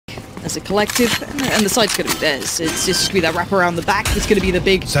as a collective, and the site's going to be theirs. It's just going to be that wrap around the back. It's going to be the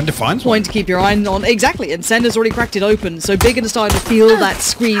big ceNder finds point to keep your eye on. Exactly, and ceNder's already cracked it open, so Big are starting to feel that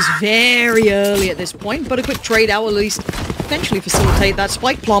squeeze very early at this point, but a quick trade out will at least potentially facilitate that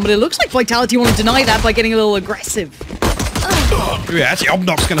spike plan, but it looks like Vitality want to deny that by getting a little aggressive. Yeah, actually,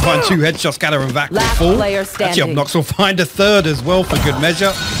 Obnoks going to find 2 headshots. kAdavra and vakk will fall. Actually, Obnoks will find a 3rd as well for good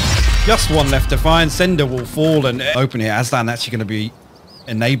measure. Just 1 left to find. ceNder will fall and open here. AslaN actually going to be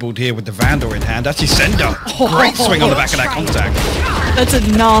enabled here with the Vandal in hand. Actually, ceNder, great swing on the back of that contact. That's a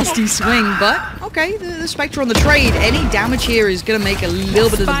nasty swing, but okay, the Spectre on the trade. Any damage here is going to make a little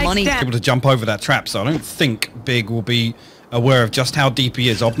bit of the money. Able to jump over that trap, so I don't think Big will be aware of just how deep he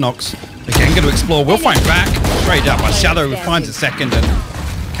is. Obnoks again going to explore. We'll find vakk. Trade up. Shadow finds a 2nd, and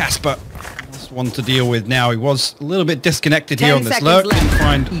Kaspe has one to deal with now. He was a little bit disconnected here on this lurk. Didn't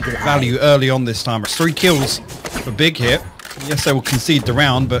find value early on this time. 3 kills for Big here. Yes, they will concede the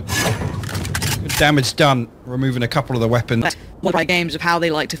round, but good damage done, removing a couple of the weapons. What games of how they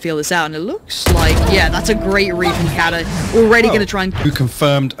like to feel this out, and it looks like, yeah, that's a great read from kAdavra. Already going to try and... Who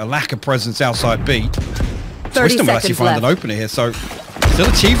confirmed a lack of presence outside B. Twisten will actually find an opener here, so still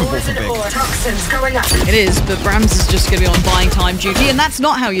achievable for Big. It is, but bramz is just going to be on buying time duty, and that's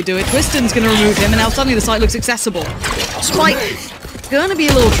not how you do it. Twisten's going to remove him, and now suddenly the site looks accessible. Spike going to be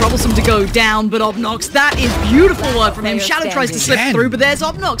a little troublesome to go down, but Obnoks, that is beautiful work from him. Shadow tries to slip through, but there's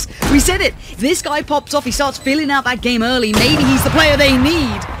Obnoks. We said it. This guy pops off. He starts filling out that game early. Maybe he's the player they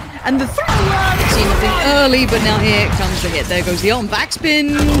need. And the see nothing early, but now here comes the hit. There goes the on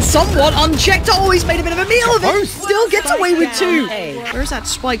backspin, somewhat unchecked. Oh, he's made a bit of a meal of it. Still gets away with 2. Where's that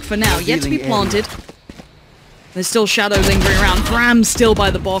spike for now? Yet to be planted. There's still Shadow lingering around. bramz still by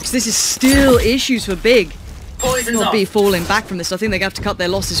the box. This is still issues for Big. Will be falling back from this. I think they're going to have to cut their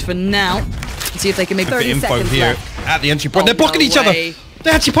losses for now. And see if they can make 30 info here at the entry point. They're blocking each other. They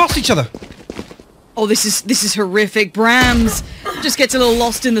actually passed each other. Oh, this is horrific. bramz just gets a little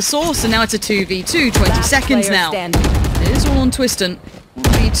lost in the sauce, and now it's a 2v2. 20 seconds now. It is all on Twisten.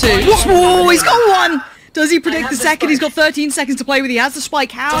 1v2. Oh, he's got 1. Does he predict the 2nd? He's got 13 seconds to play with. He has the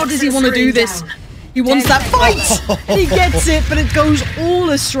spike. How does he want to do this? He wants that fight! He gets it, but it goes all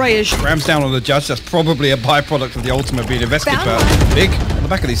astray. bramz down on the judge. That's probably a byproduct of the ultimate being invested, but Big on the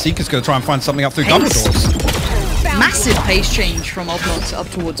back of these Seekers going to try and find something up through double doors. Massive pace change from Obnoks up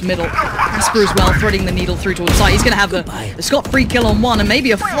towards middle. Kaspe as well, threading the needle through towards side. He's going to have a Scott-free kill on 1 and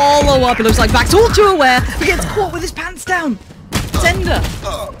maybe a follow-up. It looks like vakk's all too aware, but gets caught with his pants down. ceNder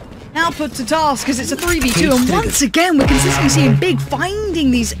now put to task because it's a 3v2, and once again we're consistently seeing Big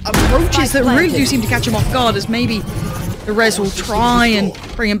finding these approaches that really do seem to catch him off guard, as maybe the res will try and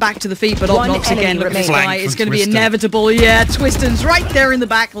bring him back to the feet, but Obnoks again, look at this guy, it's going to be inevitable. Yeah, Twisten's right there in the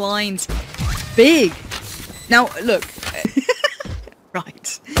back lines. Big. Now, look.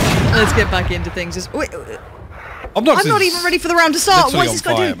 Right. Let's get back into things. Wait, I'm not even ready for the round to start. What is this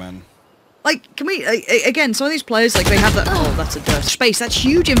guy doing? Man. Like, can we, again, some of these players, like, they have that, oh, that's a dirt space. That's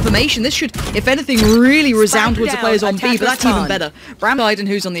huge information. This should, if anything, really resound towards the players on B, but that's even better. bramz and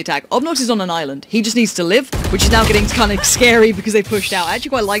who's on the attack. Obnoks is on an island. He just needs to live, which is now getting kind of scary because they pushed out. I actually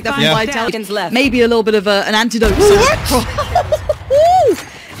quite like that from Vitality. Maybe a little bit of an antidote. What?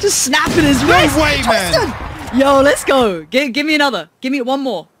 Just snapping his wrist. No way, man. Yo, let's go. Give me another. Give me one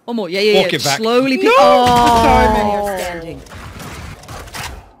more. One more. Yeah. Walk it back. Slowly. No. Oh.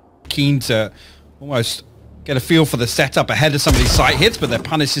 Keen to almost get a feel for the setup ahead of some of these site hits, but they're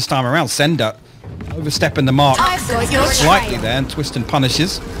punished this time around. ceNder overstepping the mark slightly there, and Twisten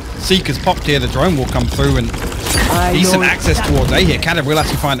punishes. Seekers popped here. The drone will come through, and decent access towards A here. kAdavra will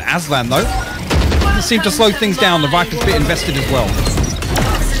actually find AslaN though. Doesn't seem to slow things down. The Viper's bit invested as well.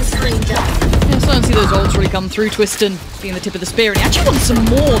 Yeah, starting to see those ults really come through. Twisten being the tip of the spear, and he actually wants some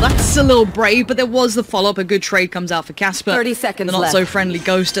more. That's a little brave, but there was the follow-up. A good trade comes out for Kaspe. 30 seconds the not so friendly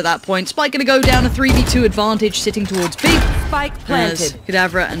Ghost at that point. Spike going to go down a 3v2 advantage, sitting towards B. Spike planted.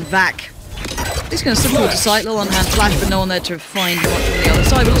 kAdavra and vakk. He's going to slip towards the site. Little on-hand flash, but no one there to find much on the other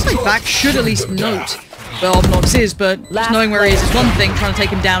side. But it looks like vakk should at least note where Obnoks is, but just knowing where he is one thing. Trying to take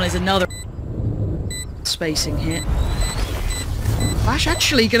him down is another. Spacing here. Flash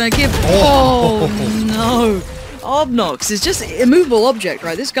actually gonna give. Oh no! Obnoks is just a movable object,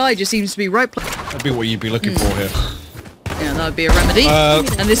 right? This guy just seems to be right. That'd be what you'd be looking for here. Yeah, that would be a remedy.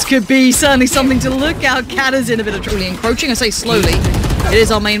 And this could be certainly something to look out. kAdavra's in a bit of trouble encroaching. I say slowly. It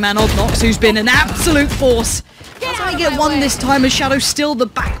is our main man Obnoks, who's been an absolute force. Trying to get one this time as Shadow's still the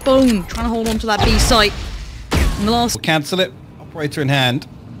backbone, trying to hold on to that B site. And the last. We'll cancel it. Operator in hand.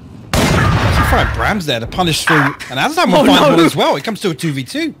 bramz there to punish through, and AslaN will find one as well. It comes to a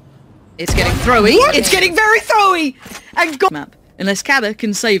 2v2. It's getting throwy. What? It's getting very throwy. And map, unless kAdavra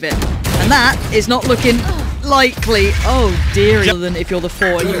can save it. And that is not looking likely. Oh dear. Other than if you're the 4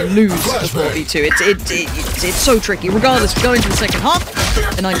 and you lose a 4v2. It's so tricky. Regardless, we go into the second half,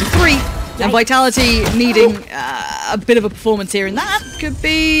 the 93, and Vitality needing a bit of a performance here, and that could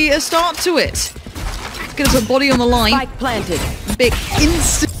be a start to it. Gonna put body on the line. Spike planted. Big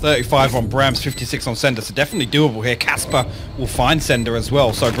instant. 35 on bramz, 56 on ceNder, so definitely doable here. Kaspe will find ceNder as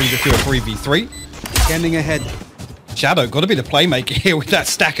well, so brings it to a 3v3. Scanning ahead. Shadow, got to be the playmaker here with that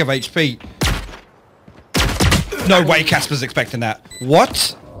stack of HP. No way Kaspe's expecting that.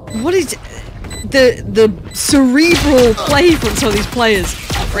 What? What is the cerebral play from some of these players?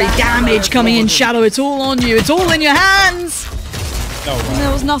 Great damage coming in, Shadow. It's all on you. It's all in your hands. No way.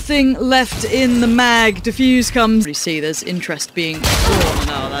 There was nothing left in the mag. Diffuse comes. You see, there's interest being. Oh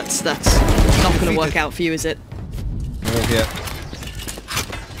no, that's not going to work out for you, is it? We're here.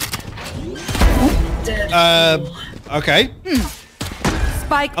 Okay.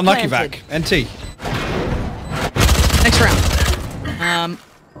 Spike Unlucky planted. vakk. NT. Next round.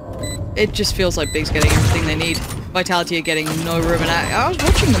 It just feels like Big's getting everything they need. Vitality are getting no room, and I was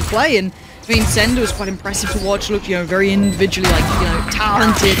watching them play, and I mean, ceNder was quite impressive to watch. Looked, very individually,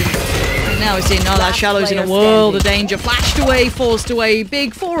 talented. And now we're seeing, that Shadow's in a world of danger. Flashed away, forced away.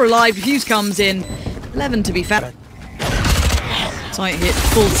 Big 4 alive. Diffuse comes in. 11 to be fair. Tight hit,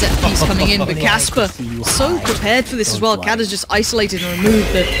 full set piece coming in, but Kaspe so prepared for this as well. K'Ada's just isolated and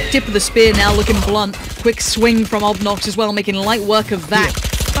removed the tip of the spear, now looking blunt. Quick swing from Obnoks as well, making light work of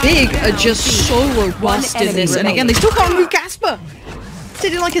vakk. Big are just so robust in this, and again, they still can't remove Kaspe.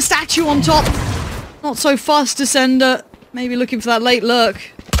 Sitting like a statue on top. Not so fast to ceNder. Maybe looking for that late lurk.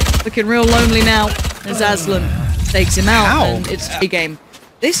 Looking real lonely now as AslaN takes him out, and it's a game.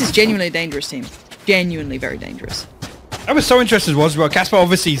 This is genuinely a dangerous team. Genuinely very dangerous. I was so interested was well, Kaspe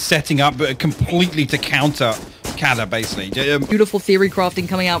obviously setting up but completely to counter kAdavra basically. Beautiful theory crafting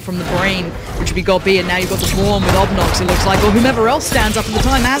coming out from the brain, which would be God B, and now you've got the swarm with Obnoks, it looks like, or whomever else stands up at the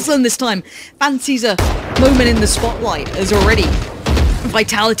time. AslaN this time fancies a moment in the spotlight as already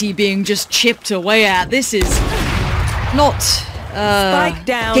Vitality being just chipped away at. This is not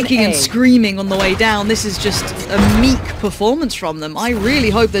kicking and screaming on the way down. This is just a meek performance from them. I really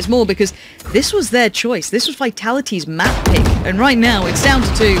hope there's more, because this was their choice. This was Vitality's map pick, and right now it's down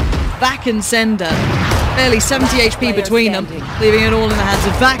to 2. vakk and ceNder. Barely 70 HP between them, leaving it all in the hands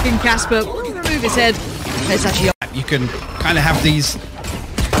of vakk and Kaspe. Remove his head. It's actually You can kind of have the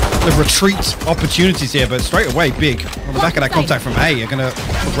retreat opportunities here, but straight away Big on the back of that contact from A are going to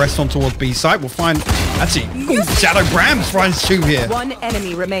progress on towards B site. We'll find actually Shadow bramz finds 2 here. 1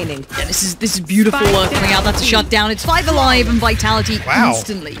 enemy remaining. Yeah, this is beautiful work coming out. That's a shutdown. It's 5 alive, and Vitality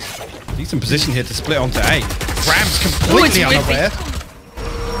instantly. Decent position here to split onto A. bramz completely unaware.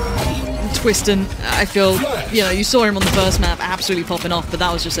 Twisten, I feel, you saw him on the first map absolutely popping off, but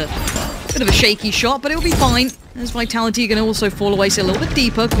that was just a bit of a shaky shot, but it'll be fine. As Vitality are going to also fall away, so a little bit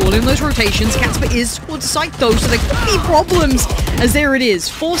deeper, calling those rotations. Kaspe is towards site though, so there could be problems, as there it is.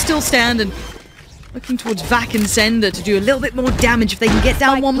 4 still stand, and looking towards vakk and ceNder to do a little bit more damage if they can get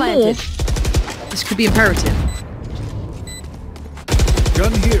down one more. This could be imperative.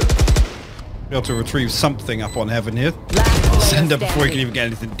 Gun here. Be able to retrieve something up on heaven here. ceNder, before he can even get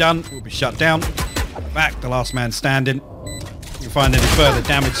anything done, will be shut down. vakk, the last man standing. You can find any further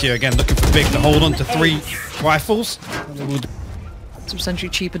damage here. Again, looking for Big to hold on to 3 rifles. Substantially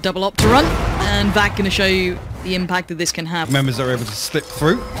cheaper double op to run, and vakk going to show you the impact that this can have. Members are able to slip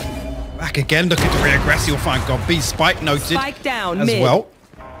through. vakk again, looking to reaggress. You'll find God B spike noted Spike down, as mid. well.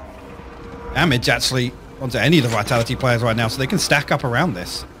 Damage actually onto any of the Vitality players right now, so they can stack up around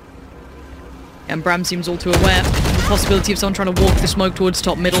this. And bramz seems all too aware of the possibility of someone trying to walk the smoke towards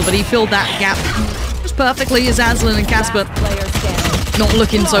top middle, but he filled that gap just perfectly as AslaN and Kaspe not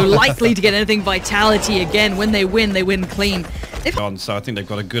looking so likely to get anything. Vitality again, when they win clean. So I think they've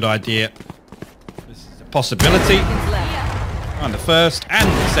got a good idea. This is a possibility. On the first and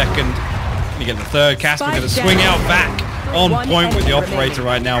the second. You get the third. Kaspe going to swing out vakk on point with the operator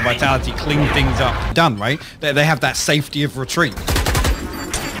right now. Vitality clean things up. Done, right? They have that safety of retreat.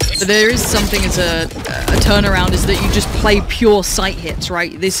 But there is something as a turnaround, is that you just play pure sight hits,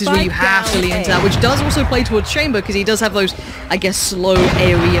 right? This is where you have to lean into that, which does also play towards Chamber, because he does have those, I guess, slow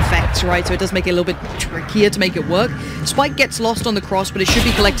AoE effects, right? So it does make it a little bit trickier to make it work. Spike gets lost on the cross, but it should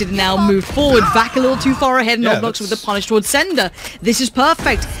be collected and now move forward. vakk a little too far ahead, and Obnoks with the punish towards ceNder. This is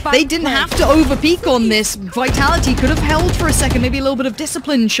perfect. They didn't have to over-peak on this. Vitality could have held for a second, maybe a little bit of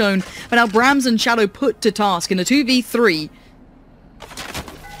discipline shown, but now bramz and Shadow put to task in a 2v3.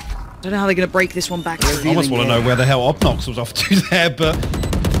 I don't know how they're going to break this one back. I almost want to know where the hell Obnoks was off to there, but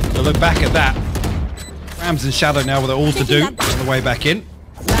to look back at that. bramz and Shadow now with it all to do on the way back in.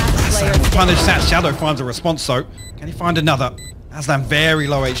 Player Punish that. Shadow finds a response, though. Can he find another? AslaN very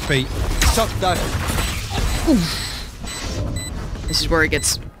low HP. Shot that. This is where it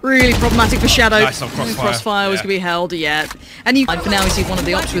gets really problematic for Shadow. Nice on Crossfire. Crossfire was Yeah. going to be held yet. And you for now we see one of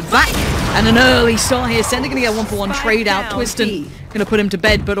the ops with vakk. And an early start here. ceNder going to get a 1-for-1 trade out. Twisten going to put him to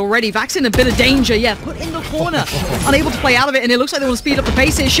bed, but already vakk's in a bit of danger. Yeah, put in the corner. Unable to play out of it, and it looks like they want to speed up the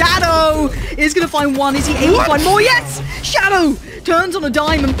pace here. Shadow is going to find one. Is he able to find more? Yes! Shadow turns on a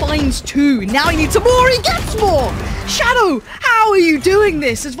dime and finds two. Now he needs some more. He gets more! Shadow, how are you doing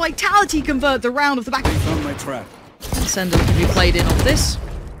this? As Vitality convert the round of the back. Found my trap. ceNder can be played in off this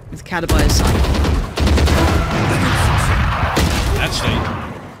with kAdavra's side.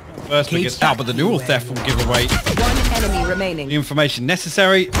 Actually, first we get out, but the neural theft will give away One enemy remaining. the information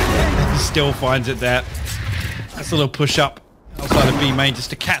necessary. He still finds it there. That's a little push up outside of B main just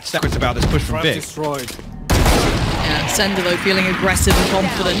to catch that. It's about this push from Trap big. destroyed. Yeah, ceNder though feeling aggressive and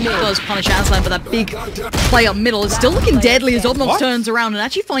confident. Does punish AslaN, but that big play up middle is still looking deadly as Obnoks turns around and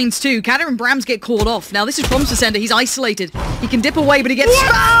actually finds two. kAdavra and bramz get caught off. Now this is problems for ceNder. He's isolated. He can dip away, but he gets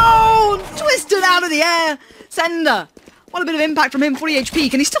found! Twisted out of the air. ceNder. What a bit of impact from him, 40 HP.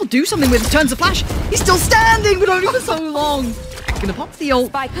 Can he still do something with it? Turns the flash. He's still standing, but only for so long. Gonna pop the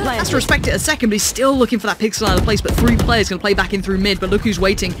ult. Has to respect it a second, but he's still looking for that pixel out of place. But three players gonna play back in through mid. But look who's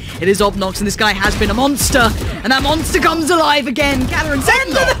waiting. It is Obnoks, and this guy has been a monster. And that monster comes alive again. kAdavra and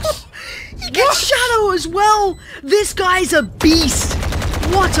ceNder. He gets Shadow as well. This guy's a beast.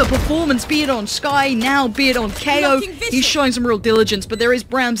 What a performance, be it on Sky, now be it on KO. He's showing some real diligence, but there is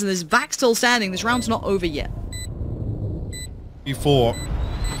bramz and there's vakk still standing. This round's not over yet. Before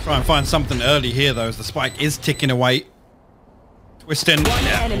try and find something early here though, as the spike is ticking away. Twisten,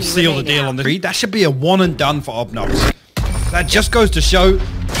 yeah, will seal the deal on the read. That should be a one and done for Obnoks. That just goes to show.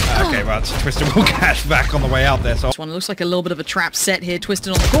 Okay, right, so Twisten will catch vakk on the way out there. So This one looks like a little bit of a trap set here.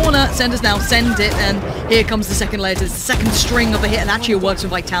 Twisten on the corner. ceNder's now send it, and here comes the second layer. It's the second string of a hit, and actually it works with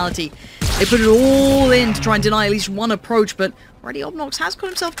Vitality. They put it all in to try and deny at least one approach, but already Obnoks has got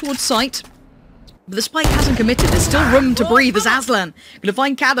himself towards sight. But the spike hasn't committed. There's still room to breathe. There's AslaN gonna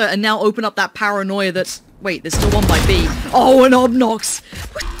find kAdavra and now open up that paranoia that's... Wait, there's still one by B. Oh, and Obnoks!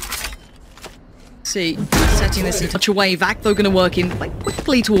 See, setting this in touch away. vakk, though, gonna work in quite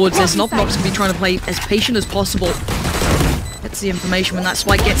quickly towards this, and Obnoks gonna be trying to play as patient as possible. That's the information when that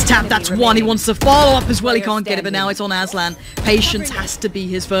spike gets tapped. That's one. He wants to follow up as well. He can't get it, but now it's on AslaN. Patience has to be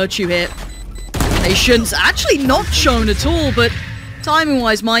his virtue here. Patience actually not shown at all, but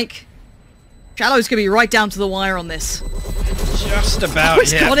timing-wise, Mike... Shadow's gonna be right down to the wire on this. just about,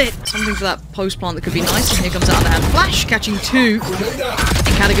 He's got it! Something for that post plant that could be nice. And here comes that underhand flash, catching two. And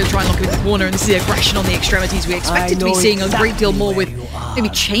kAdavra gonna try and lock it in the corner, and this is the aggression on the extremities. We expected to be seeing a great deal more with maybe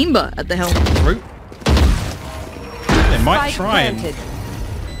Chamber at the helm. Through. They might try and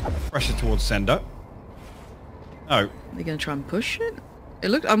pressure towards ceNder. No. They're gonna try and push it?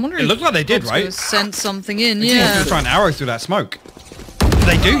 I'm wondering. It looked like they did, right? Sent something in, They yeah. try and arrow through that smoke.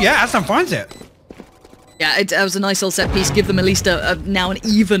 They do, yeah. AslaN finds it. Yeah, it was a nice little set piece. Give them at least now an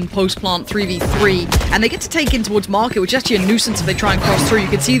even post-plant 3v3. And they get to take in towards market, which is actually a nuisance if they try and cross through. You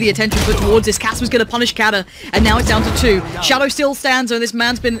can see the attention put towards this. Casper's going to punish kAdavra, and now it's down to two. Shadow still stands, and this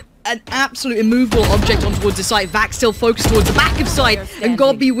man's been an absolute immovable object on towards the site. vakk still focused towards the back of site, and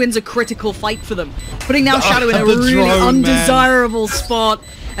godb wins a critical fight for them. Putting now Shadow in a really undesirable spot.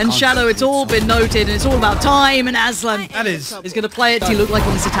 And Shadow, it's all been noted, and it's all about time, and AslaN is going to play it. He looked like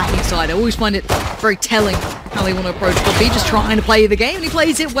on this attacking side. I always find it very telling how they want to approach godb, just trying to play the game, and he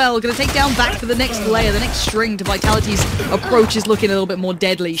plays it well. Going to take down vakk for the next layer, the next string to Vitality's approach is looking a little bit more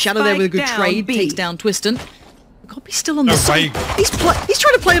deadly. Shadow there with a good trade, takes down Twisten. godb's still on the side. He's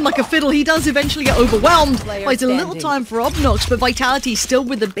trying to play him like a fiddle. He does eventually get overwhelmed. It's a little time for Obnoks, but Vitality still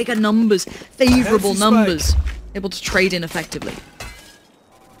with the bigger numbers, favourable numbers, able to trade in effectively.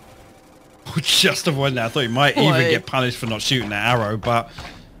 Just avoiding that. I thought he might even get punished for not shooting that arrow, but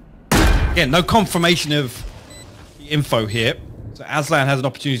again, no confirmation of the info here. So AslaN has an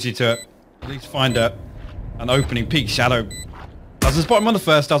opportunity to at least find an opening peak. Shadow doesn't spot him on the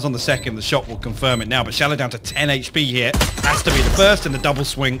first, does on the second. The shot will confirm it now, but Shadow down to 10 HP here. Has to be the first in the double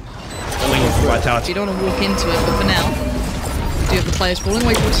swing. For Vitality. You don't want to walk into it, but for now, we do have the players falling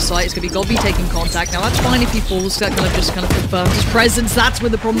away towards the site. It's going to be godb taking contact. Now that's fine if he falls, that kind of just confirms his presence. That's where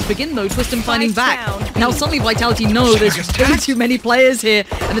the problems begin though. Twisten finding vakk. Now suddenly Vitality know there's way too many players here,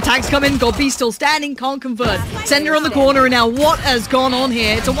 and the tags come in. godb still standing, can't convert. ceNder on the corner, and now what has gone on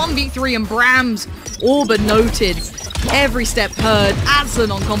here? It's a 1v3, and bramz all but noted. Every step heard.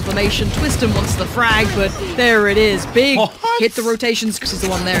 AslaN on confirmation. Twisten wants the frag, but there it is. Big hit the rotations. This is the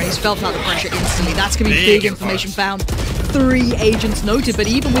one there, and he's felt out the pressure instantly. That's going to be big information found. 3 agents noted, but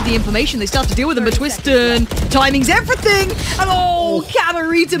even with the information, they start to deal with them. But Twisten, timing's everything, and kAdavra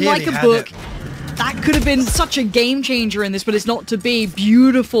reads him like a book. That could have been such a game changer in this, but it's not to be.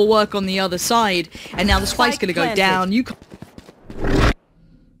 Beautiful work on the other side, and now the spike's going to go down. You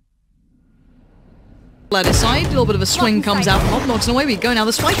let it side, a little bit of a swing comes out from Obnoks, and away we go. Now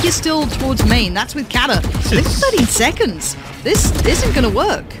the spike is still towards main. That's with kAdavra. This is 13 seconds. This isn't going to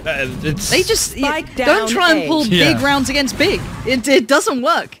work. They just don't try and pull big rounds against big. It doesn't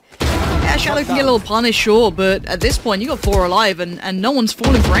work. Yeah, Shadow can get a little punish, sure, but at this point you got 4 alive, and no one's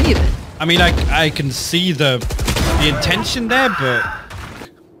falling for any of it. I mean, I can see the intention there, but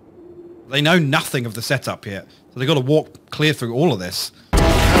they know nothing of the setup yet, so they got to walk clear through all of this.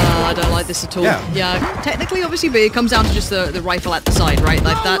 I don't like this at all. Yeah, technically, obviously, but it comes down to just the rifle at the side, right?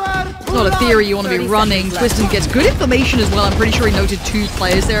 Like that's not a theory you want to be running. Twisten gets good information as well. I'm pretty sure he noted 2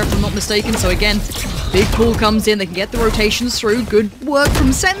 players there, if I'm not mistaken. So again, big pull comes in. They can get the rotations through. Good work from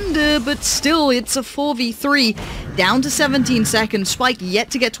ceNder, but still, it's a 4v3. Down to 17 seconds. Spike yet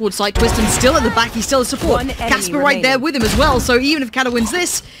to get towards site. Twisten still at the back. He still has support. Kaspe right there with him as well. So even if kAdavra wins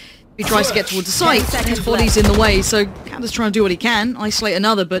this, he tries to get towards the site, his body's in the way, so kAdavra's trying to do what he can, isolate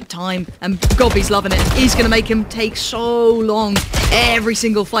another, but time, and Gobby's loving it. He's going to make him take so long. Every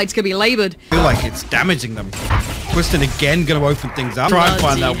single fight's going to be laboured. I feel like it's damaging them. Twisten again going to open things up. Try and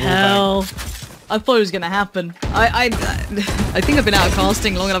find that wall back. I thought it was going to happen. I think I've been out of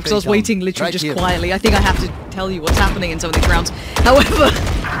casting long enough because I was waiting literally just quietly. I think I have to tell you what's happening in some of these rounds. However,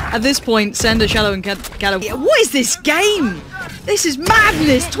 at this point, ceNder, Shadow, and kAdavra. What is this game? This is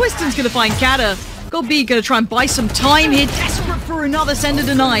madness! Twisten's gonna find kAdavra. Gobby gonna try and buy some time here, desperate for another. ceNder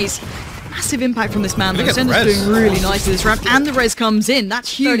denies. Massive impact from this man though. ceNder's doing really nicely this round, and the res comes in. That's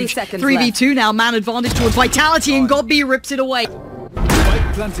huge. 3v2 now, man advantage towards Vitality, and Gobby rips it away.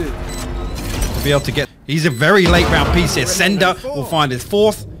 Be able to get. He's a very late round piece here. ceNder will find his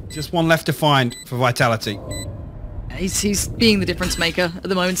 4th. Just 1 left to find for Vitality. He's being the difference maker at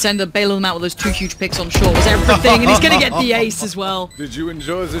the moment. ceNder bailing them out with those 2 huge picks on short was everything, and he's going to get the ace as well. Did you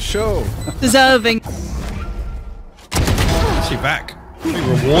enjoy the show? Deserving. Actually, vakk will be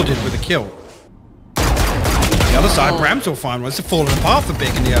rewarded with a kill. The other side, bramz will find one. It's falling apart for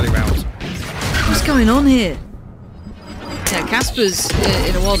big in the early rounds. What's going on here? Yeah, Kaspe's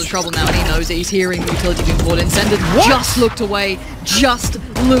in a world of trouble now, and he knows it. He's hearing the utility being called in. ceNder just looked away.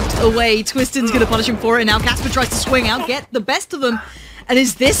 Twisten's going to punish him for it, and now Kaspe tries to swing out, get the best of them. And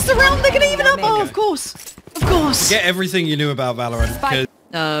is this the round they're going to even up? Oh, of course. Of course. Get everything you knew about Valorant.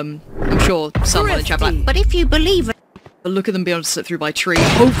 I'm sure someone in chat like, but if you believe it. But look at them being able to slip through by tree.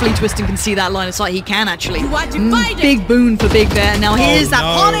 Hopefully Twisten can see that line of sight. He can, actually. Big boon for big there. Now here's that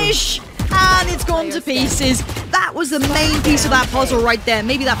punish. And it's gone to pieces. That was the main piece of that puzzle right there.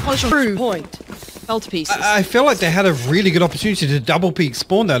 Maybe that push on point fell to pieces. I feel like they had a really good opportunity to double peek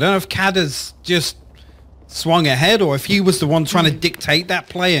spawn there. I don't know if kAdavra's just swung ahead or if he was the one trying to dictate that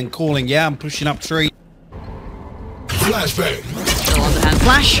play and calling, yeah, I'm pushing up tree. Flashbang. Still underhand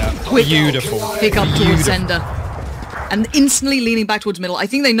flash. Quick Beautiful. pick up towards ceNder. And instantly leaning back towards middle. I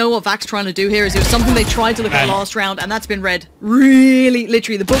think they know what vakk's trying to do here. Is it was something they tried to look at last round, and that's been read. Really,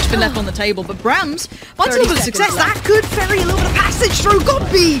 literally, the book's been left on the table. But bramz finds a little bit of success. That could ferry a little bit of passage through.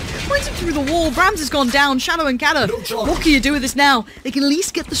 Gobby brings him through the wall. bramz has gone down. Shadow and kAdavra. What can you do with this now? They can at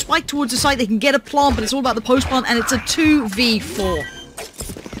least get the spike towards the site. They can get a plant, but it's all about the post plant, and it's a 2v4.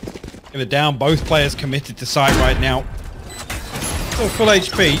 Give it down. Both players committed to site right now. So full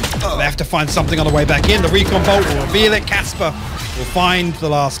HP. They have to find something on the way back in. The recon bolt will reveal it. Kaspe will find the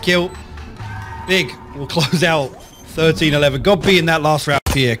last kill. Big will close out 13-11. Gobby in that last round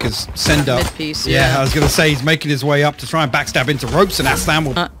here because ceNder. Mid-piece, yeah, I was going to say he's making his way up to try and backstab into ropes, and AslaN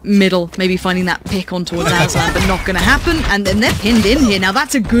will... middle, maybe finding that pick on towards AslaN, but not going to happen. And then they're pinned in here. Now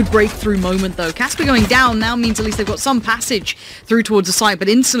that's a good breakthrough moment though. Kaspe going down now means at least they've got some passage through towards the site, but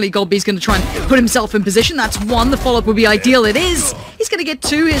instantly Gobby's going to try and put himself in position. That's 1. The follow-up would be ideal. It is. He's going to get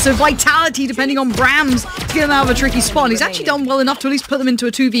 2 here, so Vitality depending on bramz to get him out of a tricky spot. And he's actually done well enough to at least put them into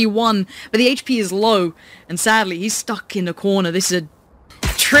a 2v1, but the HP is low, and sadly he's stuck in the corner. This is a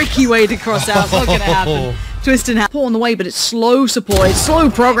tricky way to cross out. It's not going to happen. Twisten has support on the way, but it's slow support. It's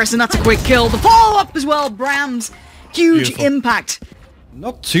slow progress, and that's a quick kill. The follow-up as well, bramz. Huge Beautiful. Impact.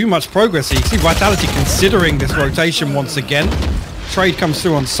 Not too much progress here. You see Vitality considering this rotation once again. Trade comes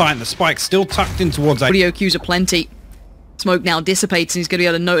through on site, and the spike still tucked in towards... Audio cues are plenty. Smoke now dissipates, and he's going to be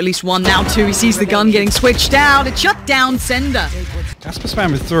able to note at least 1. Now 2. He sees the gun getting switched out. It shut down ceNder. Kaspe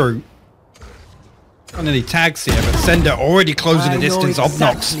spam is through. Not any tags here, but ceNder already closing the distance.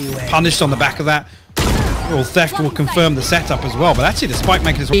 Obnoks punished on the back of that. Well, Theft will confirm the setup as well, but actually the spike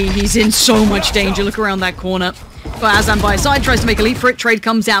maker is... He's in so much danger. Look around that corner. But AslaN by his side tries to make a leap for it. Trade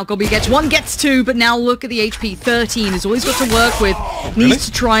comes out. Gobby gets one, gets two, but now look at the HP. 13 is all he's got to work with. Needs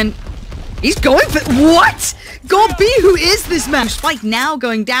to try and... He's going for... What? Gobby, who is this man? Spike now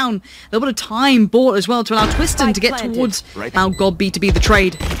going down. A little bit of time bought as well to allow Twisten to get towards... Allow Gobby to be the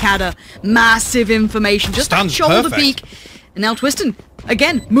trade. kAdavra, massive information. Just that shoulder peek. And now Twisten,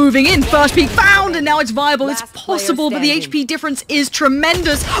 again, moving in. First peek found, and now it's viable. It's possible, but the HP difference is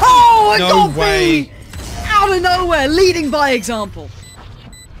tremendous. Oh, no way. Out of nowhere, leading by example.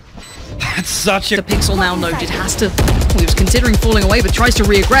 That's such a... The pixel now noted has to... Well, he was considering falling away, but tries to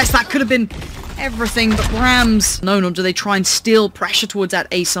reaggress. That could have been everything but bramz. No, nor do they try and steal pressure towards that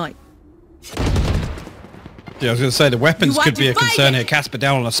A site. Yeah, I was going to say, the weapons could be a concern here. Kaspe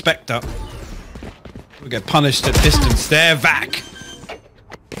down on a Spectre. We'll get punished at distance there. Vakk.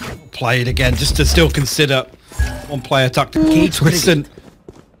 Play it again, just to still consider one player tucked in. Twisten.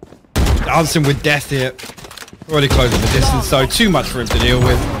 Dancing with death here. Already closing the distance, so too much for him to deal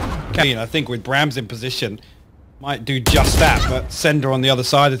with. I think with bramz in position, might do just that, but ceNder on the other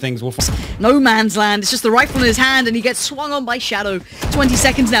side of things will... No man's land, it's just the rifle in his hand and he gets swung on by Shadow. 20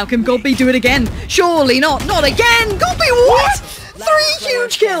 seconds now, can Gobby do it again? Surely not, not again! Gobby, what? 3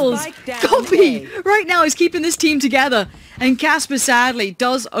 huge kills! Gobby, right now, is keeping this team together. And Kaspe, sadly,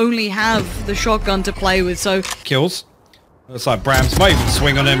 does only have the shotgun to play with, so... Kills. Looks like bramz might even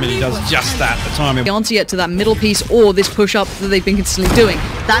swing on him and he does just that. The timing. The answer yet to that middle piece or this push-up that they've been consistently doing.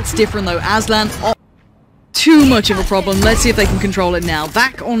 That's different though. AslaN... Too much of a problem. Let's see if they can control it now.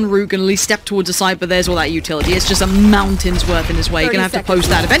 Vakk en route, gonna at least step towards the side, but there's all that utility. It's just a mountain's worth in his way. You're gonna have to post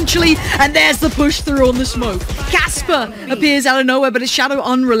that eventually, and there's the push through on the smoke. Kaspe appears out of nowhere, but it's Shadow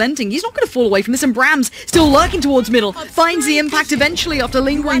unrelenting. He's not gonna fall away from this, and bramz still lurking towards middle. Finds the impact eventually after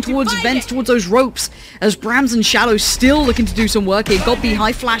lingering towards vents, towards those ropes, as bramz and Shadow still looking to do some work here. Gobby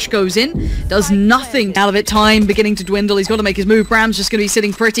high flash goes in, does nothing out of it. Time beginning to dwindle. He's got to make his move. bramz just gonna be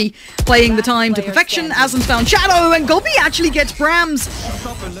sitting pretty, playing the time to perfection. AslaN's found Shadow, and Gobby actually gets bramz.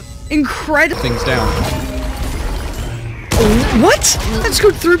 Incredible. Things down. Oh, what? Let's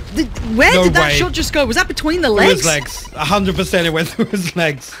go through. Where did that shot just go? Was that between the legs? Through his legs. 100% it went through his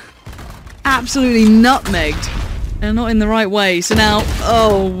legs. Absolutely nutmegged. And not in the right way. So now,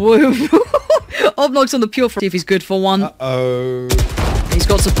 oh, woo. Obnoks on the pure for see if he's good for one. Uh-oh. He's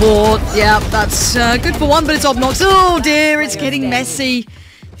got support. Yeah, that's good for one, but it's Obnoks. Oh dear, it's getting messy.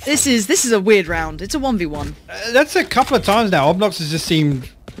 This is a weird round. It's a 1v1. That's a couple of times now. Obnoks has just seemed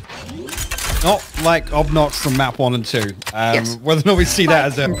not like Obnoks from map 1 and 2. Yes. Whether or not we see that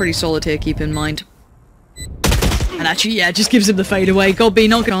as a... Pretty solid here, keep in mind. And actually, yeah, just gives him the fade away. Gobby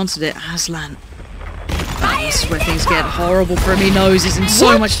not gonna answer it. AslaN. This is where things get horrible for him. He knows he's in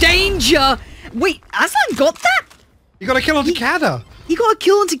so much danger. Wait, AslaN got that? You got a kill onto kAdavra. He got a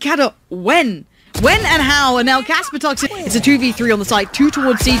kill onto kAdavra. When? When and how? And now Kaspe tucks it. It's a 2v3 on the side, 2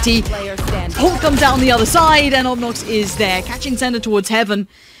 towards CT. Holt comes out on the other side, and Obnoks is there, catching ceNder towards heaven.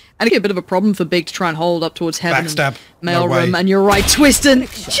 And a bit of a problem for Big to try and hold up towards heaven. Backstab. Mailroom, and you're right, Twisten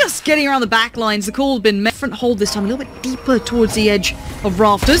just getting around the back lines. The call had been different hold this time, a little bit deeper towards the edge of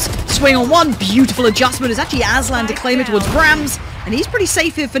rafters. Swing on one, beautiful adjustment. It's actually AslaN to claim it towards bramz. And he's pretty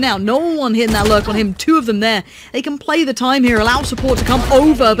safe here for now. No one hitting that lurk on him. 2 of them there. They can play the time here, allow support to come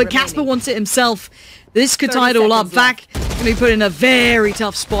over, but Kaspe wants it himself. This could tie it all up. Vakk going to be put in a very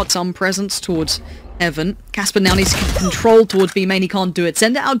tough spot. Some presence towards heaven. Kaspe now needs to control towards B main. He can't do it.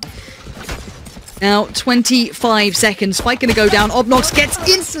 Send it out. Now, 25 seconds. Spike going to go down. Obnoks gets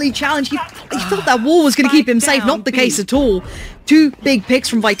instantly challenged. He thought that wall was going to keep him safe. Not the case at all. 2 big picks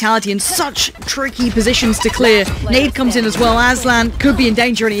from Vitality in such tricky positions to clear. Nade comes in as well. AslaN could be in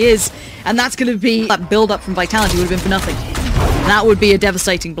danger, and he is. And that's going to be... That build-up from Vitality would have been for nothing. That would be a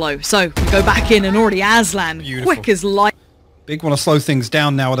devastating blow. So, we go back in, and already AslaN, quick as light. Big want to slow things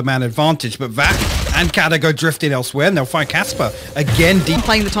down now with a man advantage, but Vakk and kAdavra go drifting elsewhere, and they'll find Kaspe again deep.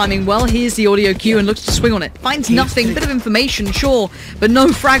 Playing the timing well, here's the audio cue and looks to swing on it. Finds nothing, bit of information, sure, but no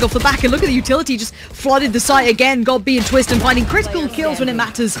frag off the back. And look at the utility, just flooded the site again. Gobby and Twisten finding critical kills when it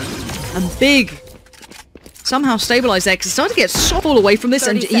matters. And Big somehow stabilized there, because it's starting to get so far away from this,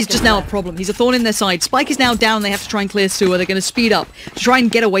 and he's just now a problem. He's a thorn in their side. Spike is now down, they have to try and clear sewer. They're going to speed up to try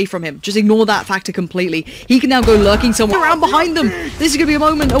and get away from him. Just ignore that factor completely. He can now go lurking somewhere around behind them. This is going to be a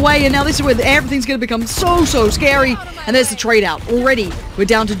moment away, and now this is where everything's going to become so scary. And there's the trade out. Already, we're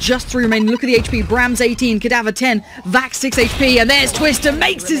down to just 3 remaining. Look at the HP. bramz 18, kAdavra 10, Vakk 6 HP, and there's Twisten,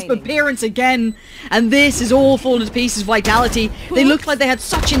 makes his appearance again. And this is all falling to pieces. Vitality, they looked like they had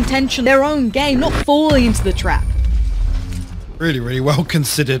such intention, their own game, not falling into the trap. Really, really well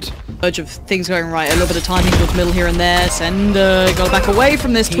considered. Urge of things going right. A little bit of timing towards middle here and there. ceNder got to back away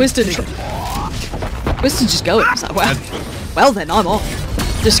from this. Twisten. Twisten's just going. It's like, well then, I'm off.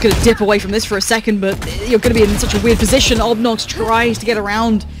 Just gonna dip away from this for a second, but you're gonna be in such a weird position. Obnoks tries to get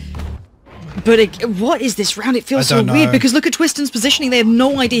around. But what is this round? It feels so weird because look at Twisten's positioning. They have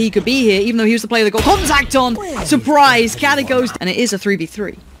no idea he could be here, even though he was the player that got contact on. Surprise! kAdavra goes, and it is a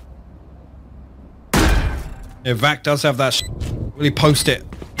 3v3. Yeah, vakk does have that. Will he post it?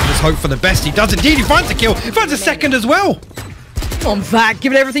 Just hope for the best. He does indeed. He finds the kill. He finds a second as well. Come on, vakk,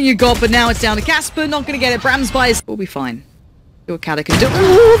 give it everything you got. But now it's down to Kaspe. Not going to get it. bramz by his. We'll be fine. See what kAdavra can do.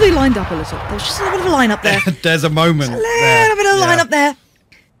 Oh, they lined up a little. There's just a little bit of a line up there. There's a moment. A little bit of a line up there.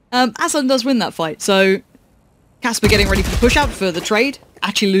 AslaN does win that fight. So Kaspe getting ready for the push out for the trade.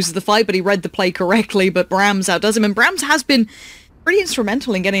 Actually loses the fight, but he read the play correctly. But bramz outdoes him, and bramz has been pretty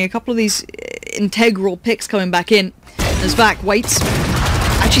instrumental in getting a couple of these integral picks coming back in. As vakk waits,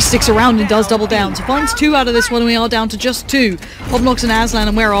 actually sticks around and does double down. So finds 2 out of this one, and we are down to just 2. Obnoks and AslaN,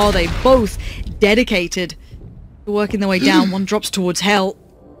 and where are they? Both dedicated to working their way down. One drops towards hell.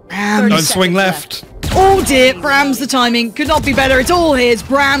 Don't swing left. Oh dear, bramz the timing. Could not be better. It's all his.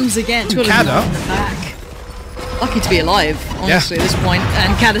 bramz again. kAdavra. Lucky to be alive, honestly, at this point.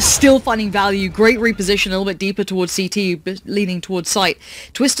 And kAdavra's still finding value. Great reposition, a little bit deeper towards CT, leaning towards site.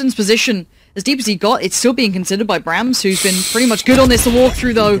 Twisten's position, as deep as he got, it's still being considered by bramz, who's been pretty much good on this. The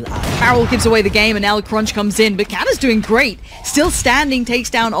walkthrough, though, Barrel gives away the game, and now the crunch comes in. But kAdavra's doing great. Still standing, takes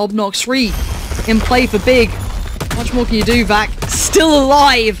down Obnoks 3 in play for big. Much more can you do, vakk? Still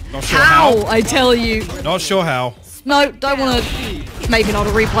alive. Not sure how, I tell you. Not sure how. No, don't want to. Maybe not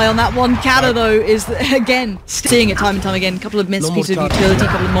a replay on that one. kAdavra, though, is, again, seeing it time and time again. A couple of missed pieces of utility, a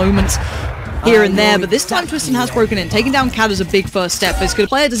couple of moments here and there. But this time, Twisten has broken in. Taking down kAdavra's a big first step. But it's good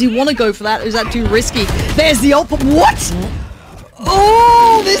player. Does he want to go for that? Or is that too risky? There's the ult. What?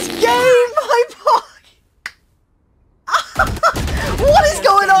 Oh, this game! What is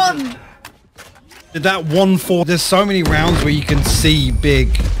going on? Did that 1-4? There's so many rounds where you can see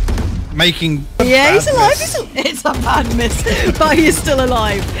big making. Yeah, he's alive. It's a bad miss, but he's still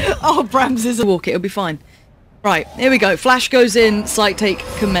alive. Oh, bramz is a walk. It'll be fine. Right, here we go. Flash goes in. Site take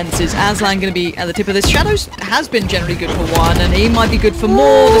commences. AslaN going to be at the tip of this. Shadows has been generally good for 1, and he might be good for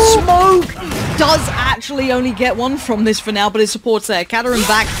more. The smoke does actually only get 1 from this for now, but his support's there. kAdavra and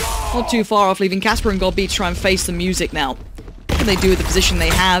vakk not too far off, leaving Kaspe and godbee to try and face the music now. What can they do with the position they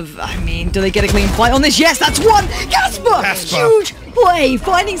have? I mean, do they get a clean fight on this? Yes, that's 1! Kaspe! Huge play!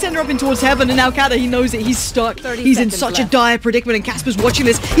 Finding ceNder up in towards heaven, and now kAdavra, he knows it. He's stuck. He's in such a dire predicament, and Kaspe's watching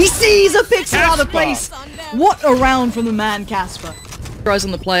this. He sees a pixel out of place! What a round from the man, Kaspe. Eyes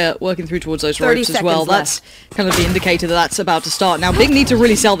on the player working through towards those ropes as well. That's kind of the indicator that that's about to start. Now, Big need to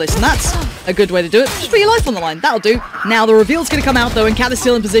really sell this, and that's a good way to do it. Just put your life on the line. That'll do. Now, the reveal's going to come out, though, and kAdavra's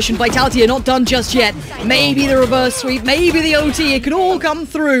still in position. Vitality are not done just yet. Maybe the reverse sweep, maybe the OT. It could all come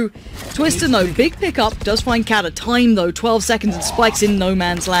through. Twisten, though, big pickup. Does find kAdavra. Time, though, 12 seconds, and spikes in no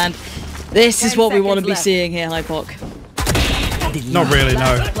man's land. This is what we want to be seeing here, Hypok. Not really,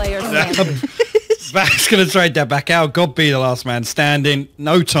 no. Vakk's going to trade that back out. godbee the last man standing.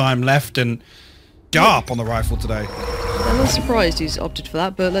 No time left, and sharp on the rifle today. I'm a little surprised he's opted for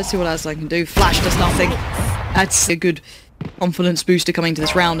that, but let's see what AslaN can do. Flash does nothing. That's a good confidence booster coming to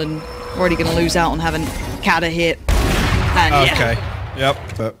this round, and already going to lose out on having kAdavra hit. And okay. Yep.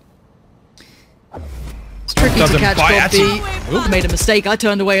 But it's tricky to catch godbee. Made a mistake. I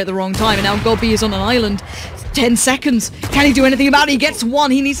turned away at the wrong time, and now godbee is on an island. 10 seconds. Can he do anything about it? He gets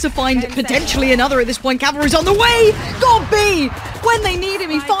 1. He needs to find potentially another at this point. Cavalry's on the way. godbee! When they need him,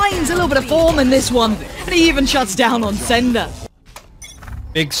 he finds a little bit of form in this one. And he even shuts down on ceNder.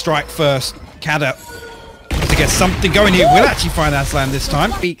 Big strike first. kAdavra to get something going here. We'll actually find AslaN this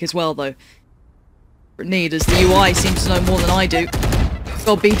time. Weak as well, though. Need as the UI seems to know more than I do.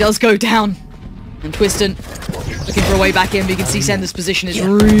 godbee does go down. And Twisten looking for a way back in, but you can see ceNder's position is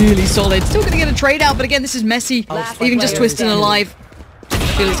really solid. Still going to get a trade out, but again, this is messy. Even just Twisten alive. I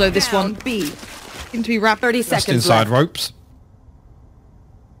feel as though this one seems to be wrapped 30 seconds just inside ropes.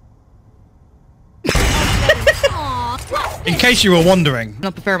 In case you were wondering.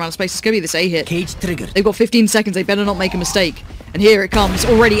 Up a fair amount of space. It's going to be this A hit. Cage triggered. They've got 15 seconds. They better not make a mistake. And here it comes.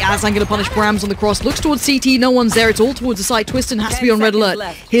 Already AslaN going to punish bramz on the cross. Looks towards CT. No one's there. It's all towards the side. Twisten has to be on red alert.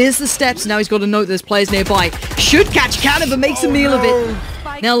 Here's the steps. Now he's got to note there's players nearby. Should catch kAdavra, makes a meal of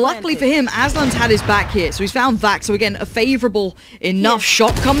it. Now, luckily for him, AslaN's had his back here. So he's found vakk. So again, a favourable enough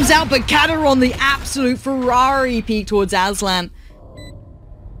shot comes out. But kAdavra on the absolute Ferrari peek towards AslaN.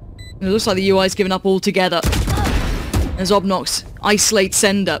 And it looks like the UI's given up altogether. As Obnoks isolates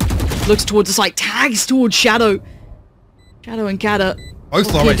ceNder, looks towards the site, tags towards Shadow. Shadow and kAdavra Both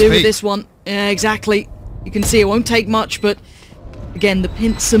What low can you do with HP. this one? Yeah, exactly. You can see it won't take much, but again, the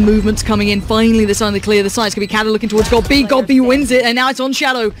pincer movements coming in. Finally, they're starting to clear the side. It's going to be kAdavra looking towards God B. God B wins it, and now it's on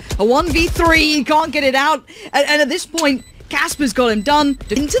Shadow. A 1v3, he can't get it out. And at this point, Kaspe's got him done.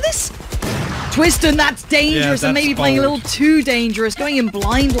 Into this? Twisten, that's dangerous, Yeah, and that's maybe playing a little bold. too dangerous. Going in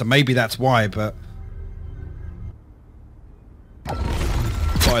blind. So maybe that's why, but...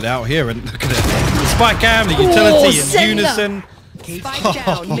 Got it out here, and look at it. The spike cam, the utility in ceNder. unison. Spike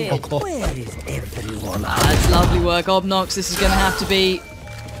down mid. That's lovely work, Obnoks. This is going to have to be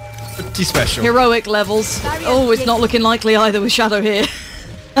Pretty special. heroic levels. Oh, it's not looking likely either with Shadow here.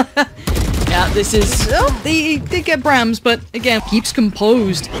 Yeah, this is... Oh, he did get bramz, but again, keeps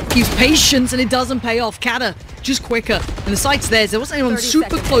composed, keeps patience, and it doesn't pay off. kAdavra, just quicker. And the site's theirs. There wasn't anyone 30 super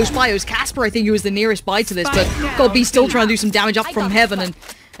seconds close left. by. It was Kaspe, I think, who was the nearest by to this, but God B still trying to do some damage up from heaven, and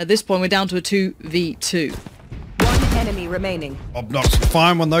at this point, we're down to a 2v2. One enemy remaining. Obnoks will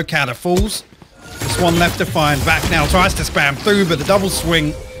find one though, kAdavra falls. This one left to find. Vakk now tries to spam through, but the double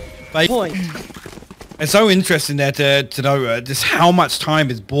swing. It's so interesting there to know just how much time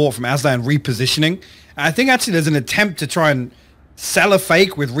is bought from AslaN repositioning. And I think actually there's an attempt to try and sell a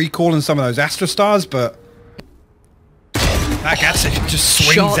fake with recalling some of those Astra stars, but Vakk actually just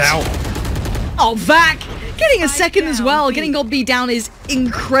swings Shot. out. Oh, Vakk! Getting a second as well. Getting God B down is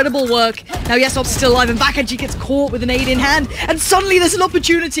incredible work. Now, yes, Ob's still alive, and Vakk actually gets caught with an aid in hand, and suddenly there's an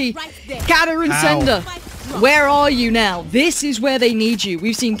opportunity. kAdavra and How? ceNder. Where are you now? This is where they need you.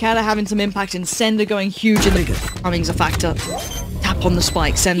 We've seen kAdavra having some impact, and ceNder going huge in the... Timing's a factor. Tap on the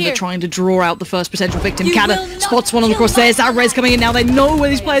spike. ceNder trying to draw out the first potential victim. kAdavra spots one on the cross. There's that res coming in now. They know where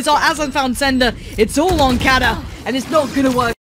these players are. AslaN found ceNder. It's all on kAdavra, and it's not going to work.